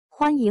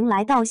欢迎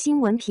来到新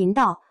闻频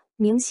道，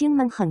明星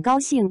们很高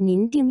兴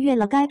您订阅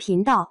了该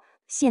频道。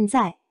现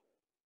在，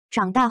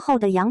长大后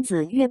的杨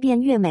紫越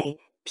变越美，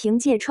凭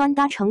借穿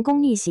搭成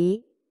功逆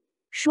袭。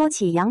说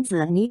起杨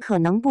紫，你可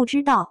能不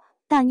知道，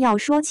但要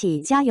说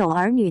起家有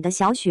儿女的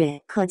小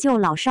雪，可就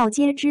老少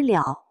皆知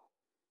了，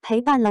陪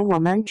伴了我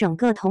们整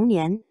个童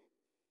年。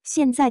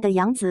现在的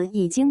杨紫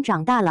已经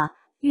长大了，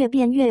越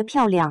变越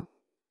漂亮。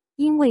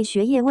因为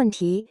学业问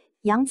题，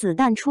杨紫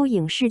淡出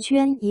影视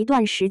圈一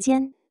段时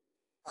间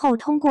后，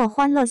通过《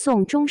欢乐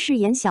颂》中饰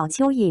演小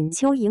蚯蚓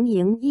邱莹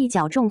莹，一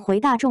脚重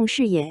回大众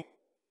视野。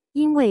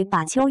因为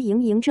把邱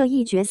莹莹这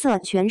一角色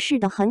诠释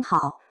得很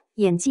好，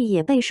演技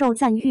也备受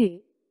赞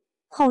誉。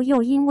后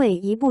又因为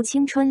一部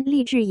青春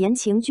励志言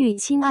情剧《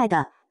亲爱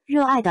的，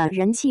热爱的》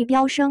人气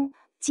飙升，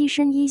跻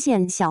身一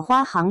线小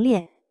花行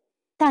列。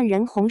但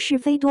人红是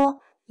非多，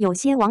有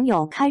些网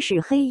友开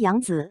始黑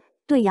杨紫，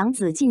对杨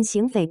紫进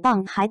行诽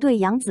谤，还对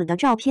杨紫的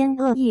照片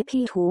恶意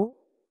P 图。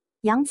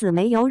杨紫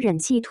没有忍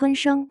气吞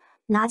声，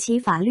拿起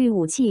法律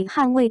武器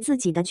捍卫自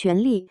己的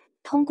权利，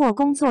通过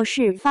工作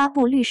室发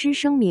布律师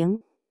声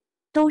明。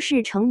都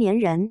是成年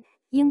人，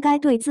应该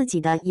对自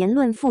己的言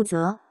论负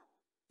责。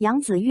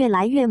杨紫越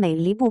来越美，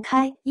离不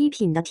开衣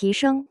品的提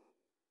升。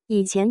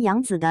以前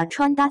杨紫的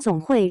穿搭总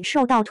会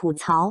受到吐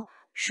槽，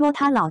说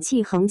她老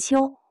气横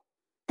秋。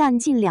但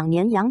近2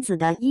年杨紫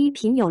的衣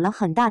品有了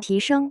很大提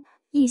升，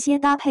一些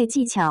搭配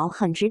技巧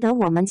很值得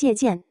我们借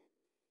鉴。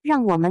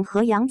让我们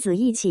和杨紫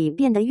一起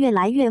变得越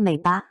来越美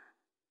吧。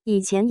以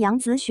前杨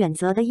紫选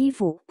择的衣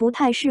服不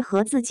太适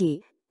合自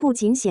己，不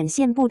仅显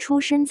现不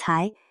出身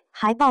材，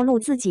还暴露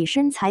自己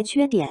身材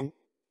缺点，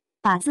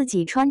把自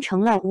己穿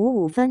成了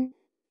55分。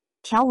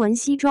条纹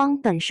西装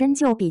本身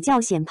就比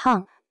较显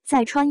胖，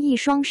再穿一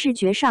双视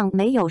觉上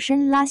没有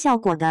深拉效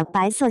果的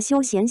白色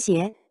休闲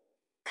鞋，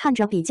看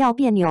着比较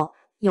别扭，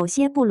有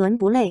些不伦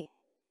不类。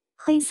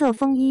黑色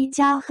风衣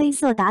加黑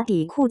色打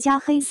底裤加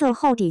黑色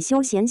厚底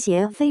休闲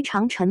鞋非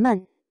常沉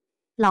闷。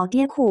老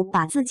爹裤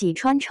把自己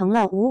穿成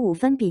了55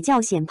分，比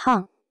较显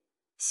胖。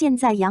现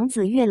在杨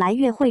紫越来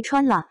越会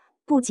穿了，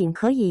不仅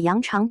可以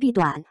扬长避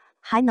短，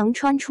还能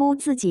穿出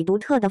自己独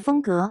特的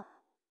风格。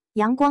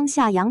阳光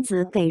下杨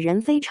紫给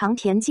人非常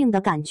恬静的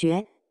感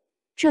觉。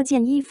这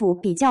件衣服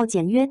比较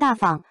简约大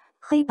方，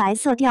黑白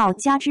色调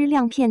加之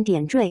亮片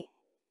点缀，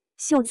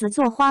袖子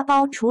做花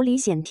苞处理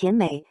显甜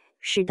美，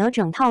使得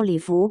整套礼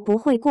服不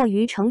会过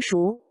于成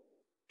熟。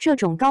这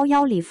种高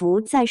腰礼服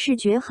在视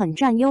觉很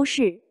占优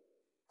势，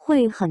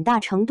会很大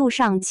程度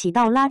上起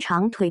到拉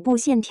长腿部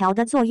线条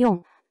的作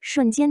用，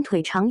瞬间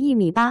腿长1.8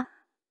米。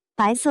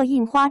白色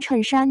印花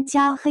衬衫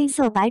加黑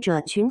色百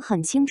褶裙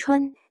很青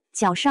春，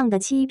脚上的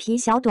漆皮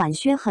小短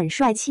靴很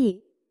帅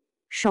气，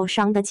手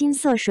上的金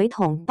色水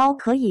桶包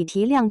可以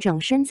提亮整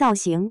身造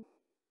型。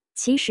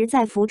其实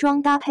在服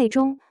装搭配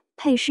中，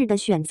配饰的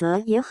选择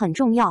也很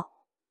重要。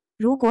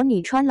如果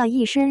你穿了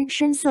一身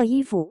深色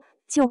衣服，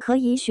就可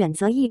以选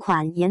择一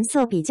款颜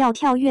色比较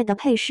跳跃的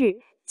配饰，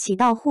起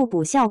到互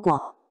补效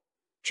果。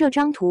这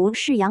张图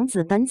是杨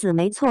紫本紫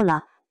没错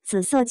了，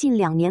紫色近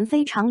2年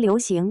非常流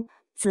行，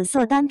紫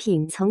色单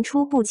品层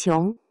出不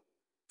穷。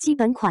基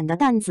本款的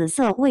淡紫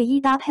色卫衣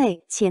搭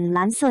配浅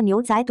蓝色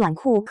牛仔短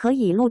裤，可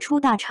以露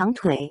出大长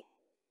腿。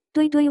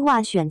堆堆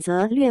袜选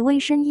择略微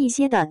深一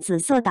些的紫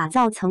色，打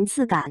造层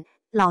次感。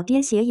老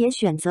爹鞋也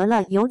选择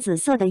了有紫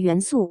色的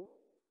元素，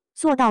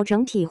做到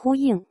整体呼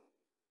应。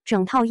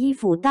整套衣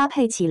服搭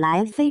配起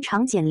来非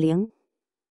常减龄。